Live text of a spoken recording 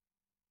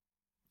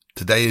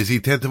Today is the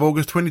 10th of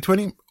August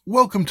 2020.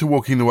 Welcome to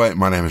Walking the Way.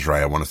 My name is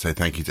Ray. I want to say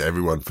thank you to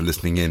everyone for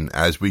listening in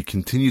as we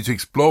continue to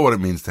explore what it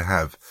means to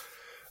have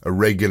a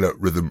regular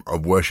rhythm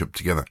of worship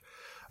together.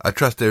 I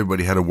trust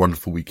everybody had a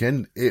wonderful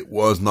weekend. It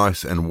was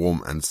nice and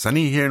warm and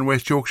sunny here in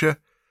West Yorkshire.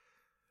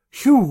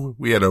 Phew,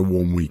 we had a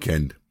warm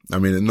weekend. I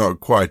mean,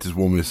 not quite as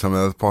warm as some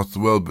other parts of the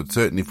world, but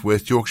certainly for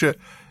West Yorkshire,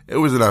 it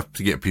was enough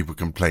to get people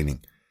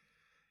complaining.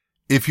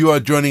 If you are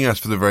joining us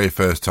for the very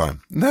first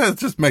time, it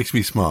just makes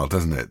me smile,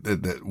 doesn't it?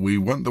 That we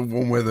want the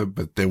warm weather,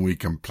 but then we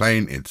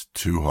complain it's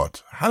too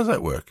hot. How does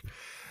that work?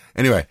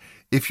 Anyway,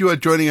 if you are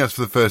joining us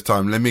for the first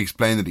time, let me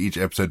explain that each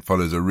episode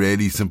follows a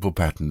really simple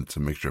pattern. It's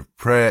a mixture of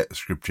prayer,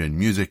 scripture, and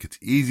music. It's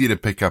easy to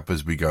pick up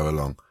as we go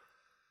along.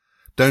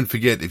 Don't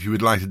forget, if you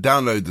would like to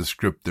download the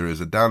script, there is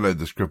a download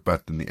the script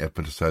button in the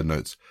episode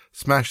notes.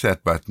 Smash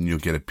that button. You'll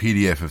get a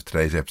PDF of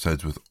today's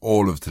episodes with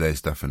all of today's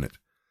stuff in it.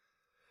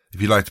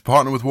 If you'd like to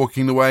partner with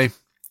Walking the Way,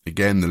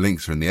 again, the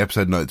links are in the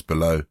episode notes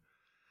below.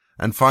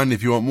 And finally,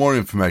 if you want more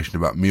information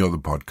about me or the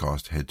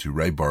podcast, head to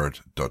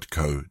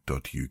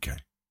rayborrett.co.uk.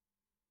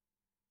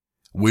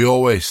 We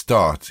always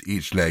start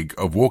each leg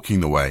of Walking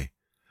the Way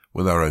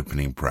with our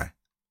opening prayer.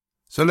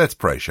 So let's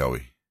pray, shall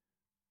we?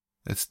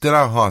 Let's still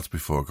our hearts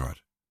before God.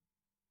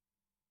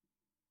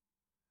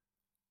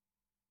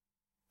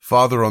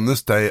 Father, on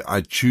this day,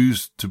 I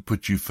choose to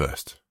put you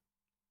first.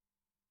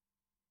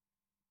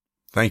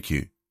 Thank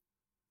you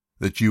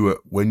that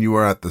when you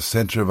are at the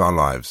center of our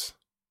lives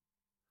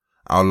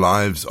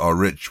are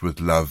rich with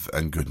love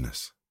and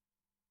goodness.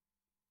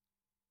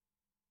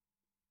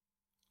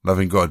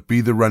 Loving God,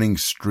 be the running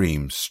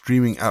stream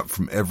streaming up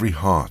from every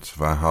heart of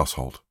our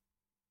household.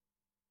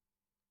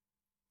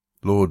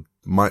 Lord,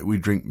 might we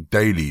drink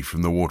daily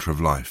from the water of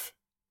life,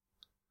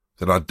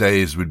 that our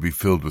days would be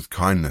filled with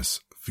kindness,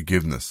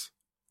 forgiveness,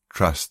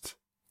 trust,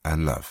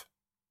 and love.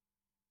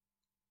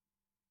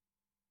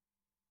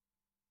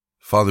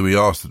 Father, we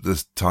ask that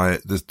this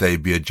day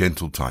be a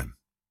gentle time,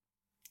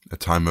 a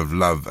time of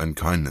love and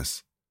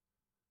kindness,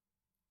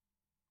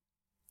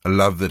 a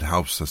love that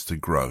helps us to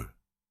grow.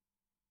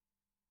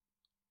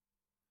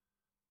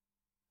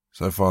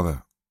 So,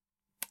 Father,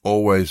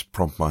 always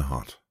prompt my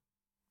heart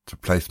to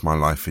place my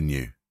life in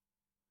you,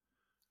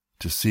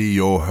 to see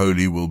your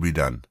holy will be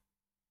done.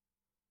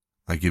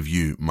 I give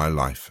you my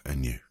life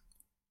anew.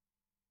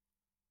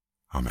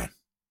 Amen.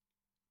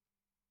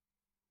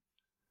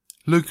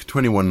 Luke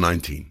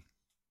 21:19.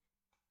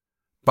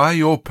 By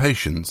your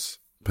patience,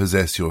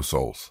 possess your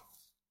souls.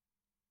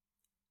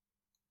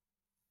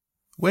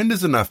 When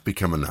does enough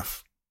become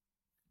enough?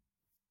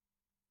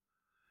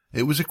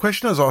 It was a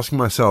question I was asking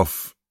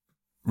myself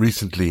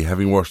recently,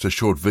 having watched a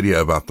short video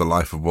about the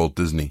life of Walt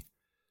Disney.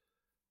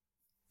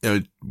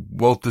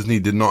 Walt Disney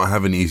did not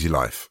have an easy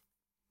life,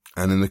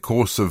 and in the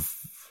course of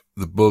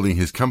building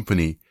his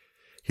company,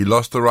 he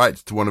lost the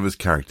rights to one of his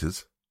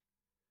characters.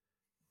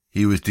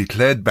 He was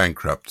declared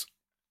bankrupt.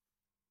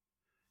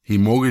 He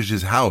mortgaged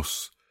his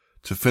house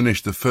to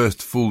finish the first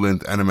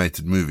full-length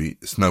animated movie,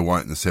 Snow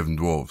White and the Seven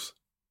Dwarfs.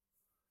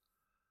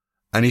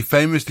 And he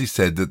famously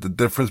said that the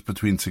difference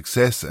between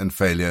success and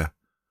failure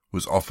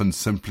was often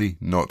simply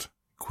not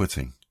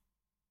quitting.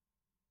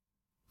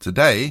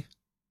 Today,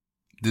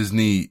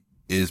 Disney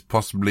is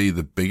possibly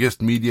the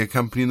biggest media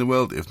company in the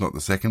world, if not the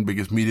second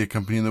biggest media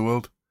company in the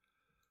world.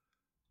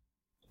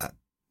 And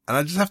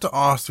I just have to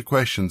ask the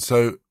question,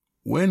 so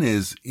when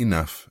is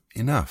enough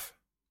enough?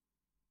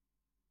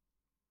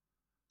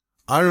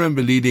 I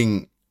remember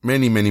leading,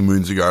 many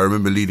moons ago, I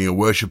remember leading a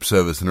worship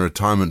service in a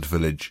retirement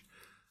village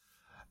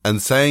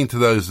and saying to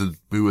those that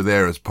we were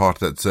there as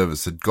part of that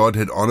service that God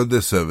had honored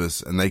their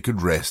service and they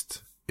could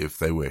rest if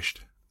they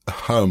wished.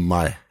 Oh,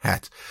 my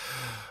hat.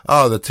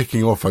 Oh, the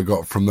ticking off I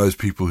got from those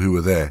people who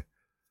were there.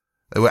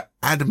 They were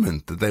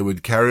adamant that they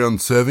would carry on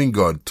serving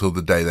God till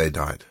the day they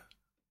died.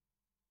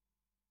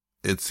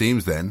 It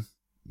seems then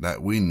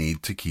that we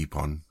need to keep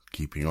on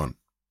keeping on.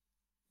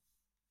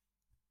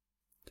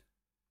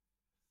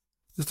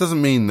 This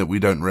doesn't mean that we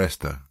don't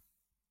rest, though.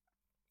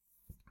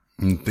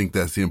 I think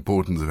that's the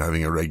importance of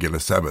having a regular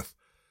Sabbath,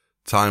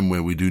 time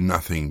where we do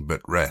nothing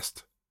but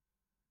rest.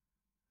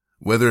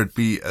 Whether it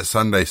be a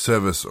Sunday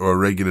service or a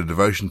regular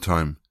devotion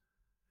time,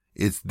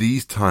 it's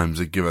these times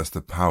that give us the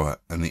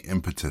power and the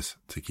impetus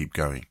to keep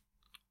going.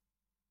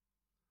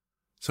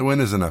 So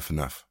when is enough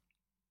enough?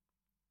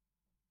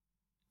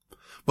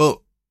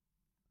 Well,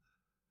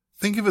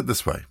 think of it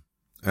this way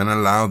and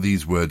allow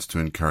these words to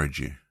encourage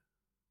you.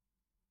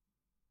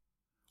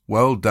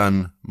 Well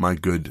done, my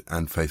good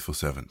and faithful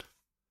servant.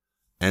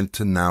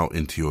 Enter now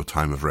into your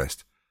time of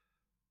rest.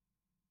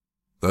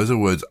 Those are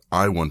words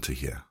I want to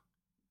hear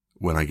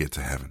when I get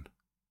to heaven.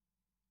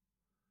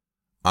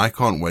 I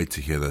can't wait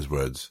to hear those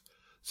words,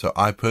 so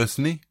I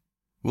personally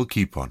will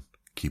keep on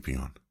keeping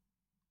on.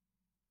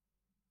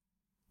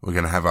 We're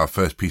going to have our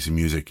first piece of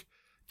music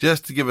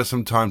just to give us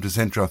some time to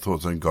center our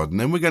thoughts on God, and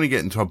then we're going to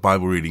get into our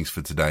Bible readings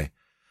for today.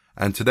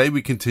 And today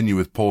we continue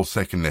with Paul's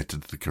second letter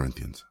to the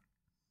Corinthians.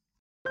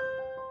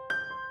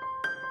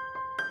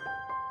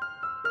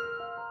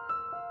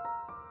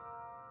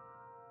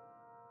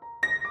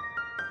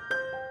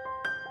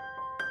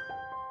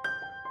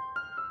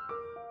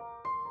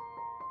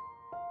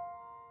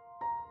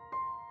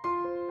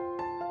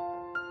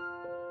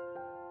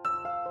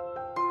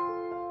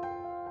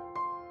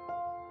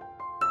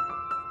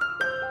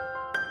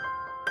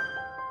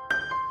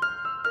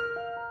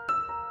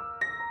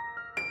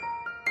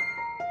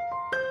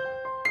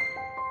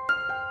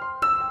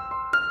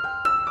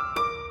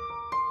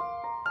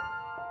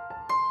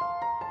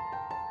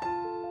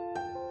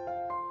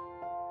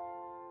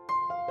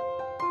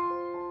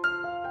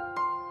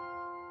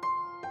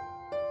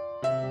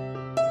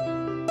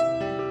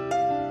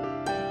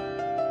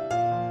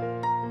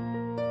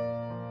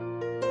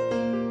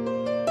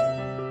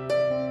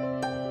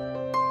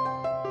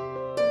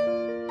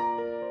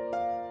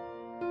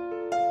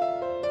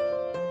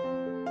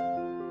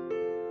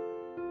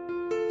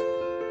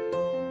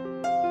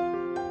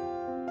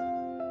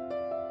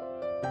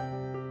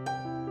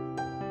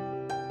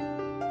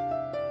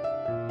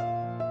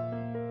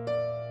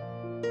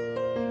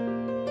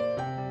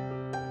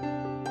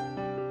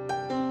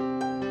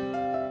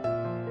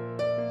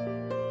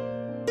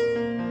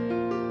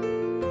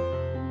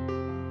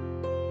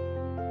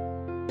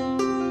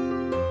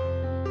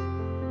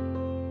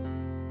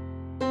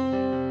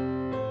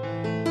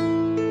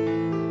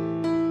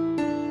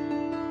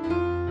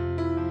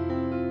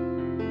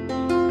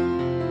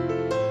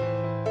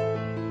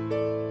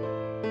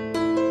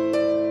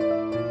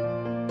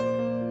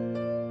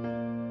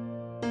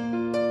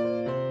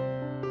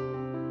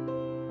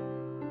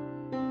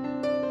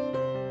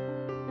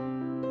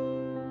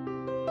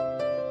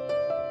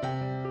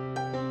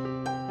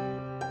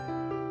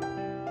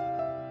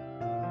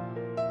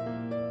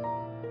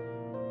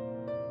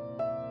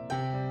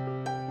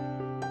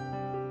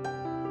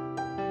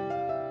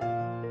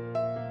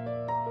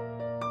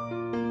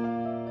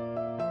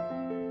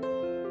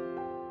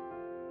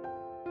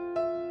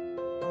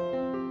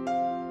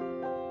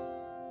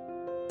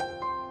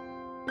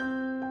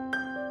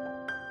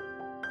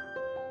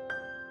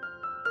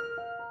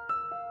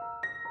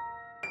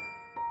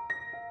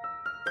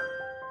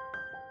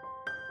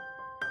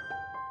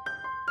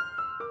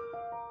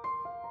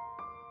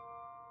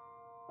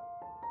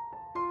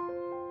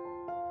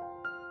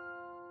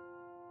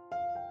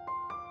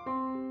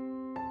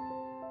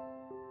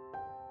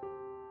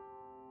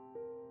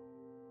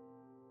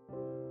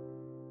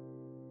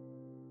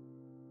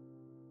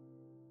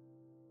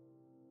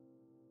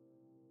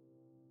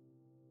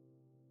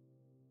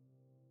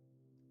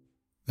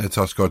 Let's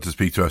ask God to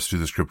speak to us through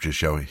the scriptures,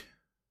 shall we?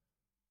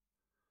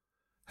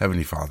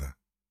 Heavenly Father,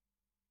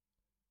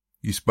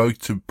 you spoke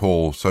to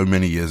Paul so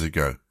many years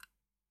ago.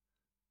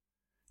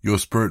 Your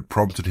Spirit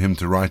prompted him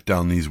to write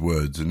down these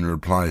words in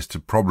replies to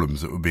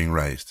problems that were being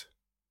raised.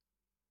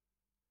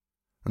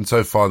 And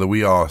so, Father,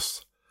 we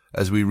ask,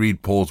 as we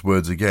read Paul's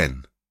words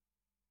again,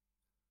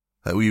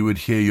 that we would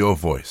hear your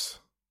voice,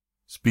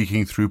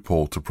 speaking through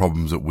Paul to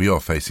problems that we are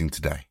facing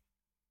today.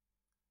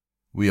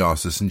 We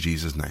ask this in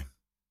Jesus' name.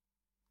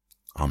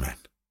 Amen.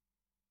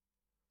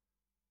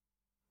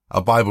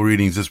 Our Bible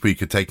readings this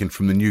week are taken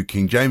from the New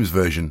King James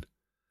Version,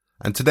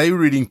 and today we're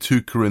reading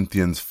 2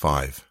 Corinthians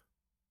 5.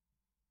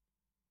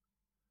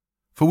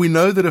 For we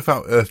know that if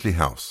our earthly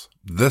house,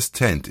 this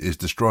tent, is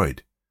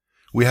destroyed,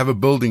 we have a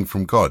building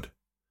from God,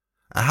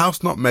 a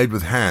house not made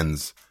with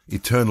hands,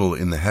 eternal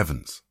in the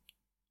heavens.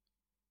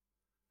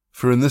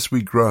 For in this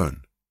we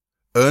groan,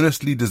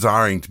 earnestly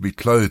desiring to be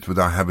clothed with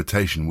our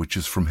habitation which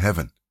is from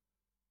heaven.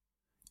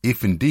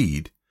 If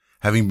indeed,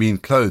 having been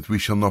clothed, we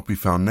shall not be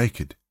found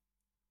naked.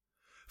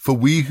 For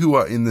we who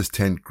are in this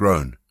tent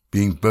groan,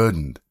 being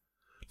burdened,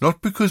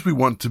 not because we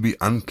want to be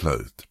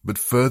unclothed, but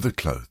further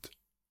clothed,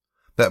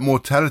 that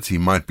mortality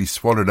might be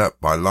swallowed up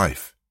by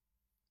life.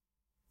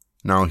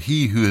 Now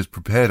he who has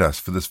prepared us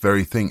for this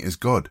very thing is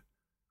God,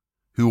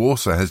 who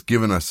also has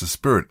given us the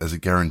Spirit as a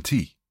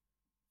guarantee.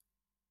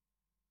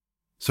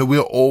 So we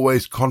are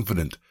always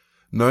confident,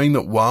 knowing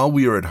that while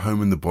we are at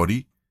home in the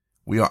body,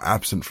 we are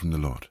absent from the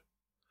Lord.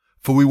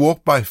 For we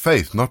walk by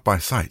faith, not by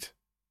sight.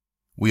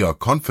 We are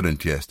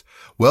confident, yes,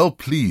 well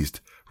pleased,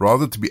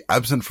 rather to be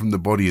absent from the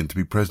body and to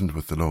be present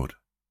with the Lord.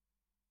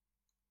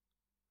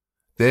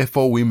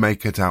 Therefore we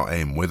make it our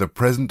aim, whether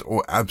present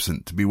or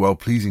absent, to be well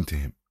pleasing to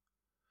him.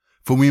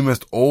 For we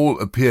must all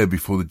appear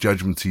before the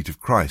judgment seat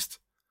of Christ,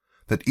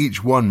 that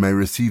each one may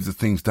receive the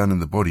things done in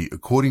the body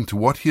according to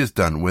what he has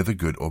done, whether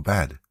good or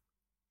bad.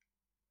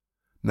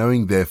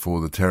 Knowing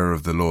therefore the terror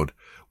of the Lord,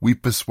 we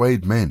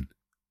persuade men.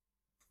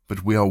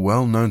 But we are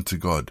well known to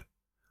God,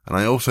 and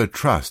I also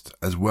trust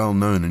as well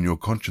known in your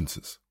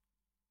consciences.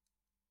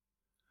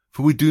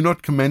 For we do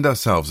not commend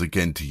ourselves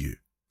again to you,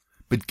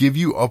 but give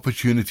you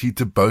opportunity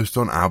to boast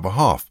on our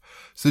behalf,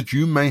 so that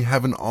you may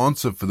have an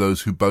answer for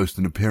those who boast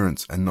in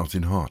appearance and not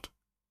in heart.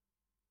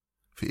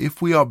 For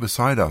if we are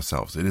beside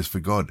ourselves, it is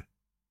for God.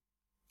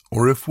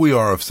 Or if we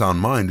are of sound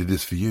mind, it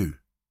is for you.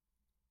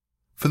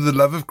 For the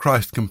love of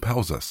Christ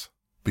compels us,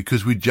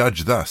 because we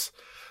judge thus,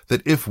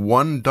 that if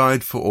one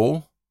died for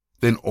all,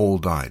 then all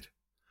died.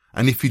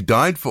 And if he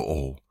died for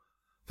all,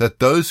 that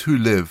those who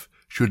live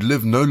should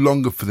live no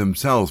longer for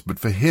themselves, but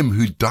for him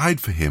who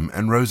died for him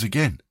and rose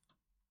again.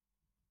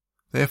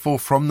 Therefore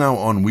from now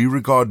on we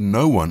regard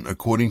no one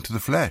according to the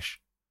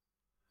flesh.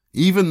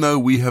 Even though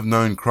we have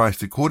known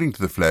Christ according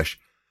to the flesh,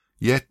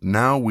 yet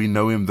now we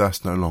know him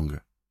thus no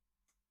longer.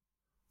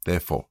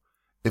 Therefore,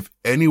 if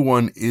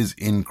anyone is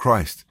in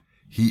Christ,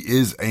 he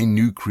is a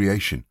new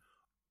creation.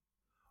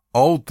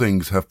 Old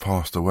things have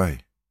passed away.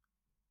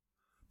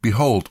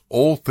 Behold,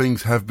 all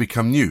things have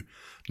become new.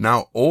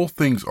 Now all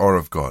things are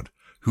of God,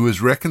 who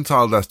has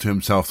reconciled us to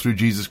himself through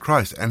Jesus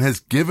Christ, and has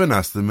given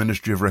us the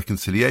ministry of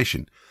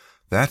reconciliation.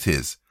 That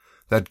is,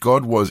 that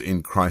God was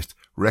in Christ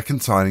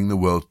reconciling the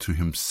world to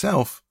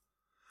himself,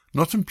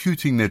 not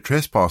imputing their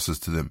trespasses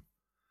to them,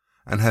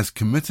 and has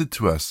committed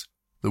to us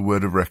the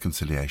word of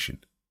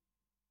reconciliation.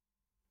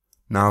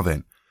 Now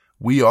then,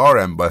 we are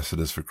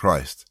ambassadors for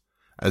Christ,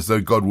 as though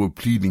God were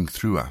pleading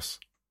through us.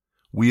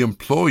 We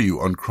implore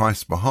you on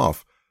Christ's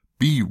behalf,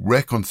 be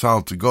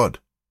reconciled to God.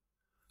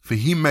 For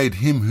he made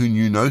him who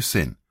knew no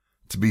sin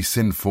to be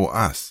sin for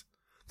us,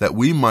 that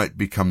we might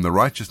become the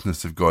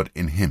righteousness of God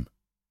in him.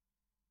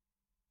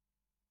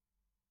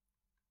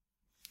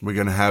 We're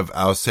going to have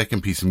our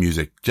second piece of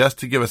music, just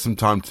to give us some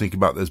time to think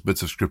about those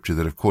bits of scripture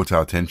that have caught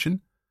our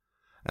attention.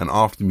 And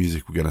after the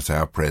music, we're going to say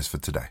our prayers for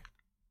today.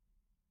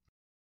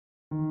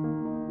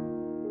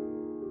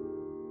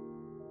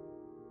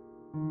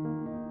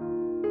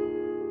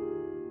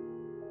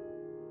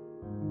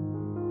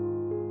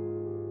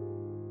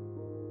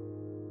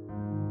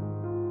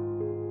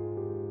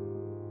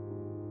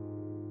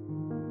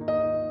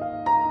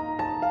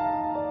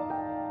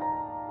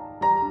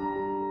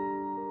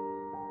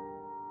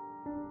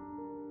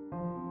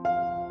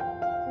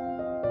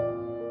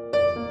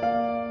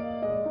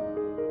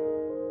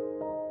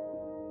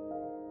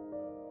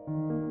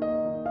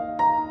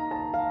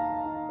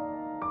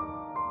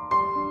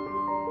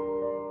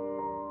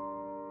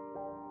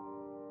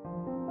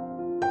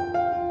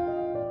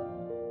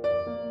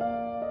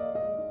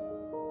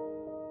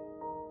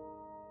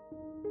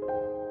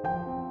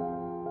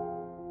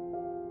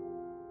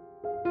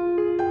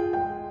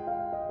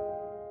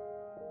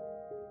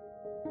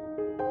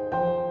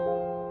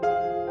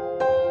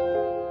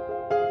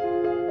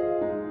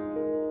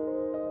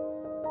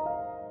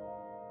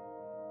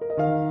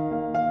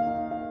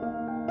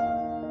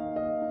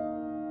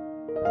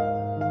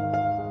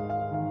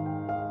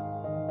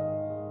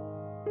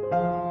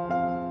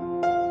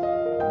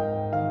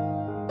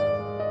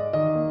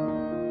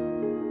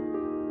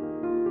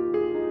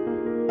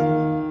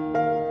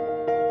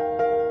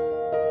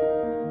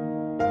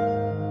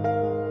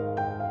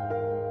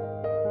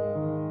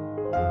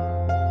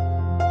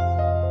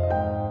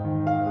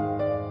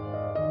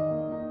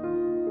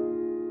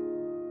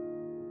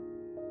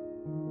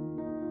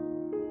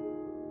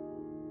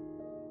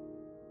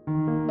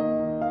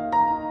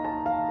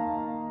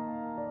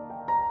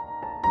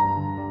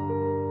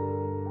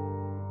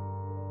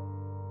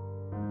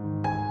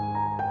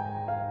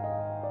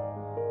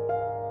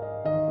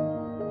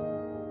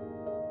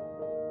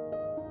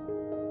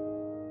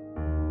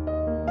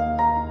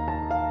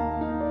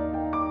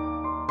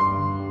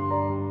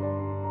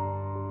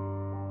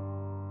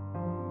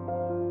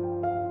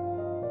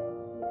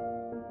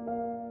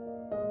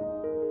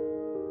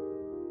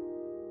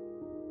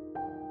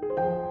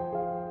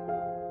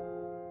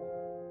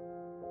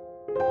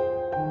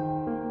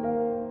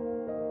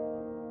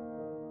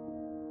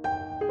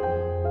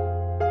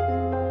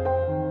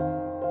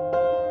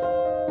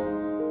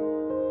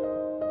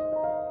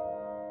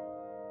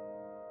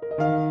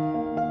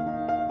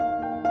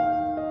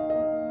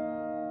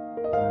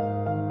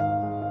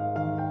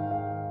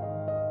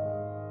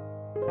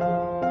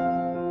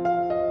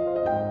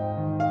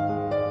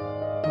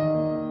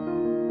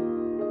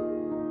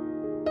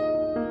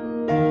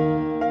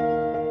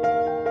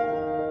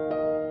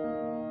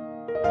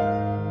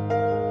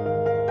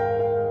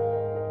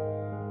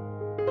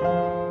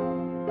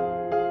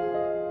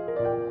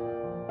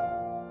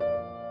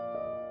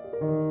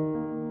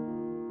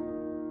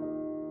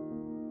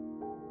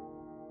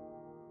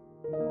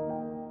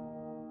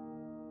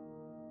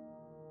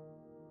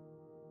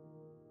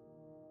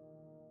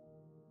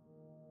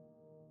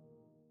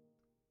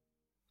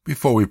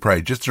 Before we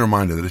pray, just a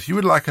reminder that if you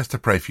would like us to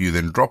pray for you,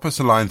 then drop us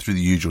a line through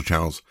the usual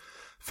channels: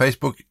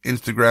 Facebook,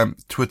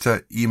 Instagram,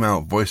 Twitter,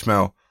 email,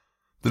 voicemail.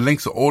 The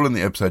links are all in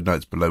the episode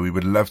notes below. We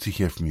would love to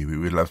hear from you. We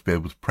would love to be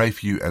able to pray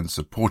for you and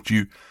support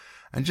you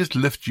and just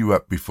lift you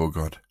up before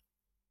God.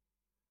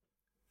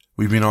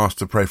 We've been asked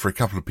to pray for a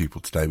couple of people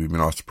today. We've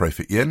been asked to pray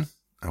for Ian,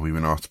 and we've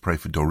been asked to pray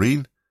for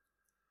Doreen,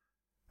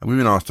 and we've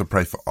been asked to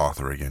pray for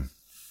Arthur again.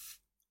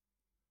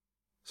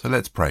 So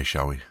let's pray,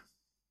 shall we?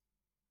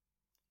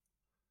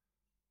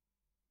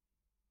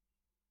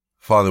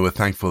 Father, we're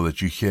thankful that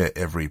you hear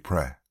every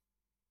prayer.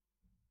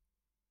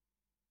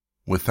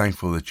 We're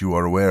thankful that you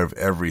are aware of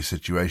every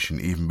situation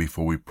even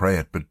before we pray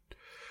it, but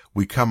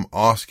we come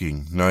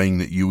asking, knowing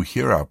that you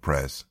hear our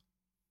prayers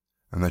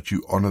and that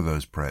you honor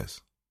those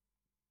prayers.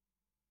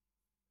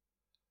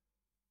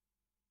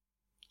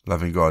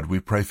 Loving God, we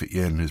pray for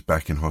Ian, who's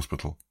back in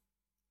hospital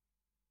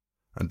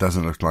and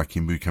doesn't look like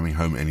he'll be coming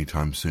home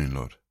anytime soon,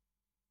 Lord.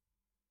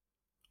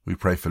 We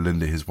pray for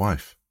Linda, his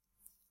wife,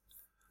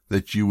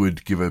 that you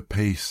would give her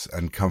peace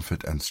and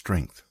comfort and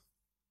strength.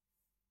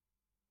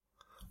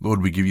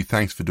 Lord, we give you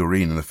thanks for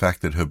Doreen and the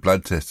fact that her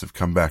blood tests have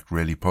come back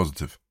really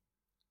positive.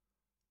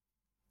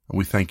 And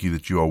we thank you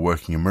that you are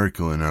working a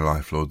miracle in her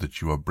life, Lord,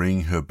 that you are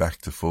bringing her back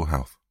to full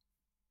health.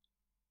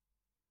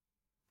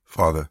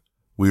 Father,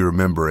 we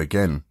remember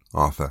again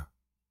Arthur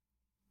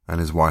and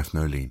his wife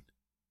Nolene.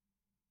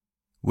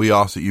 We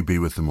ask that you be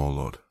with them all,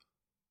 Lord.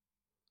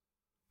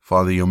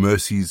 Father, your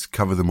mercies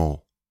cover them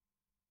all.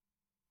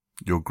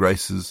 Your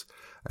graces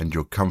and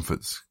your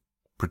comforts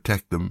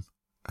protect them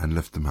and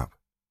lift them up.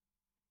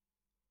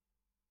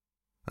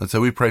 And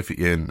so we pray for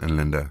Ian and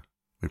Linda,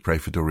 we pray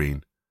for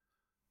Doreen,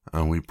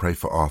 and we pray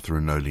for Arthur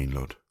and Nolene,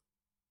 Lord.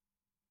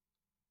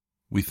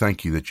 We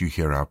thank you that you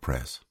hear our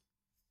prayers.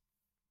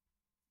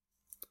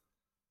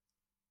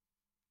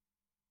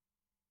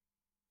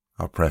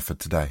 Our prayer for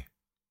today.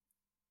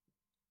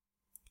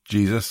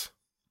 Jesus,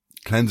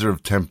 cleanser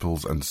of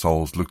temples and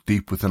souls, look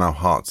deep within our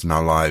hearts and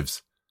our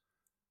lives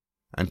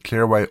and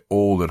clear away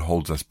all that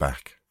holds us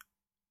back.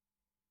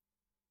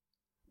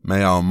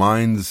 May our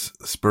minds,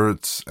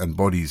 spirits, and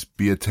bodies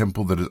be a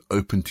temple that is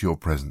open to your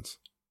presence.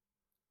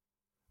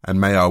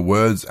 And may our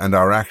words and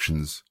our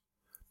actions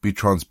be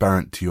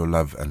transparent to your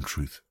love and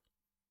truth.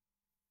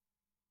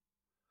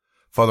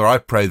 Father, I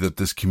pray that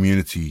this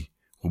community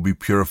will be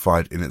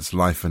purified in its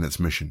life and its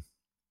mission,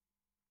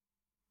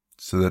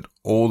 so that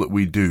all that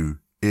we do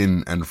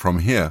in and from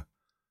here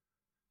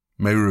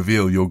may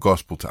reveal your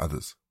gospel to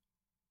others.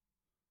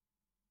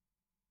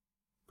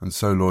 And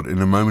so, Lord,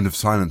 in a moment of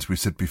silence we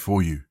sit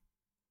before you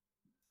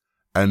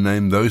and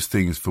name those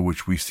things for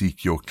which we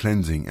seek your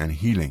cleansing and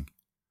healing,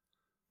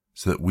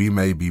 so that we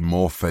may be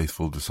more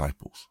faithful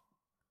disciples.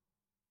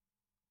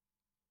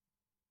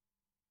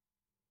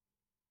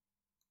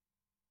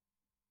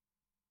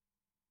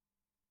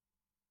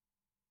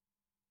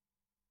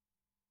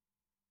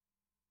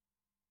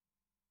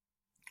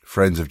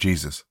 Friends of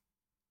Jesus,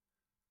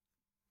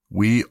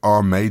 we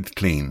are made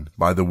clean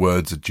by the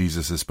words that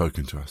Jesus has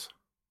spoken to us.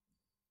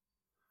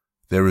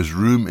 There is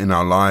room in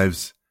our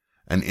lives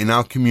and in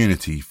our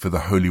community for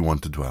the Holy One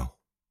to dwell.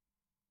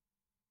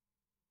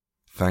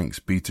 Thanks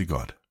be to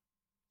God.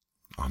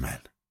 Amen.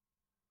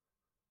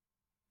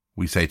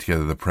 We say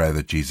together the prayer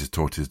that Jesus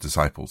taught his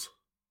disciples.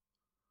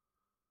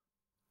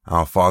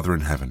 Our Father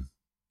in heaven,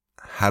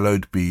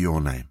 hallowed be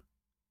your name.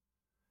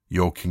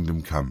 Your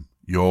kingdom come,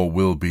 your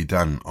will be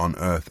done on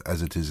earth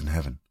as it is in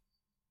heaven.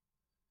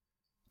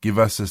 Give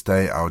us this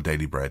day our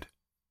daily bread.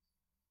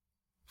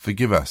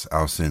 Forgive us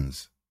our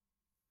sins,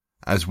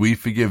 as we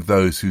forgive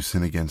those who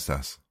sin against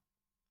us.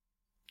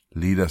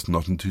 Lead us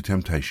not into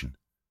temptation,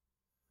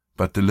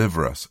 but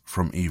deliver us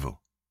from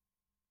evil.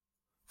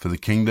 For the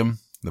kingdom,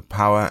 the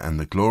power, and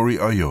the glory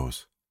are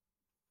yours,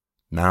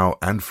 now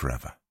and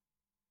forever.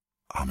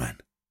 Amen.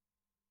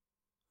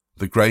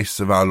 The grace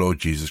of our Lord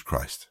Jesus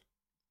Christ,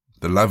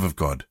 the love of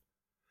God,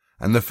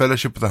 and the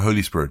fellowship of the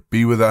Holy Spirit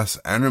be with us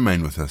and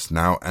remain with us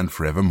now and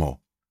forevermore.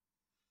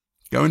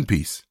 Go in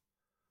peace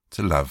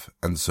to love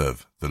and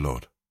serve the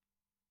Lord.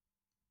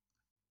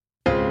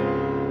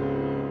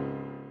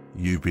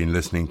 You've been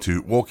listening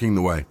to Walking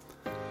the Way.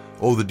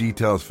 All the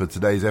details for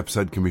today's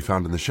episode can be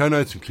found in the show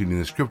notes, including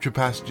the scripture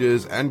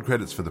passages and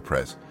credits for the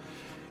press.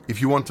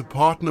 If you want to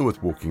partner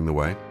with Walking the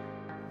Way,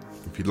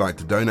 if you'd like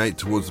to donate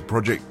towards the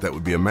project, that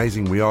would be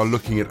amazing. We are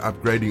looking at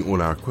upgrading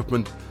all our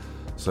equipment,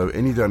 so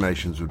any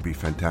donations would be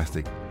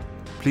fantastic.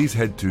 Please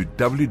head to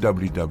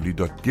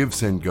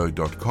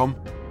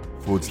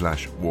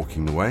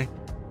www.givesendgo.com/walkingtheway.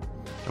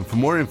 And for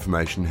more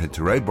information, head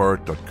to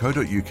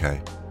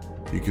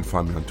rayborrett.co.uk. You can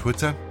find me on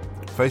Twitter,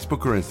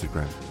 Facebook or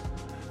Instagram.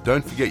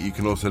 Don't forget you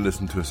can also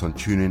listen to us on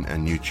TuneIn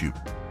and YouTube.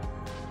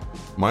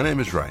 My name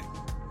is Ray,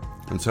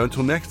 and so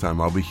until next time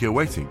I'll be here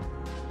waiting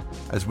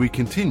as we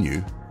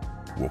continue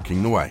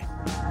walking the way.